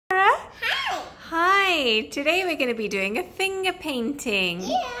Yay! Today we're going to be doing a finger painting.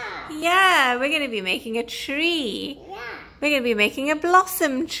 Yeah. Yeah, we're going to be making a tree. Yeah. We're going to be making a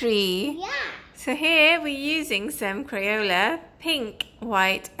blossom tree. Yeah. So here we're using some Crayola, pink,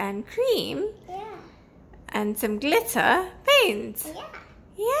 white and cream. Yeah. And some glitter paint. Yeah.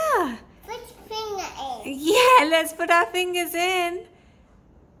 Yeah. Put finger in. Yeah, let's put our fingers in.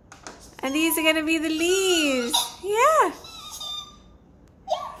 And these are going to be the leaves. Yeah.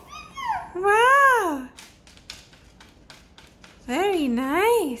 Wow. Very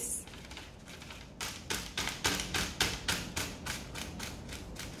nice.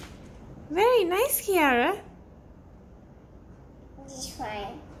 Very nice, Kiara. This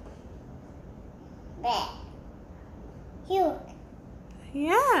one. There. Look.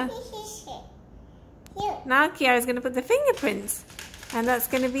 Yeah. This is it. Look. Now Kiara's going to put the fingerprints. And that's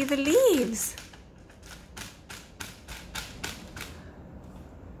going to be the leaves.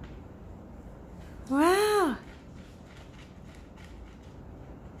 Wow.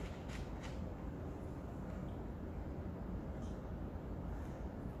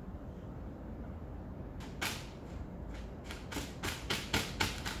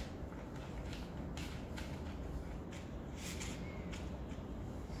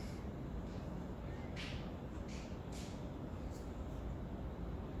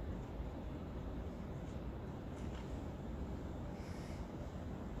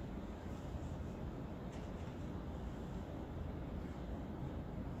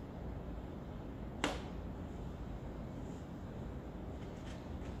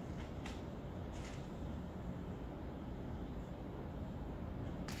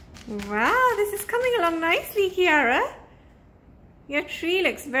 Wow, this is coming along nicely, Kiara. Your tree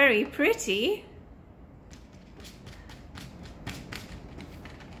looks very pretty.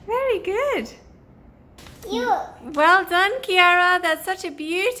 Very good. Look. Well done, Kiara. That's such a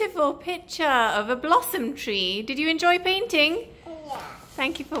beautiful picture of a blossom tree. Did you enjoy painting? Yeah.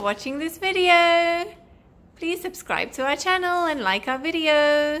 Thank you for watching this video. Please subscribe to our channel and like our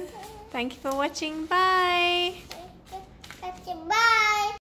video. Thank you for watching. Bye. Bye.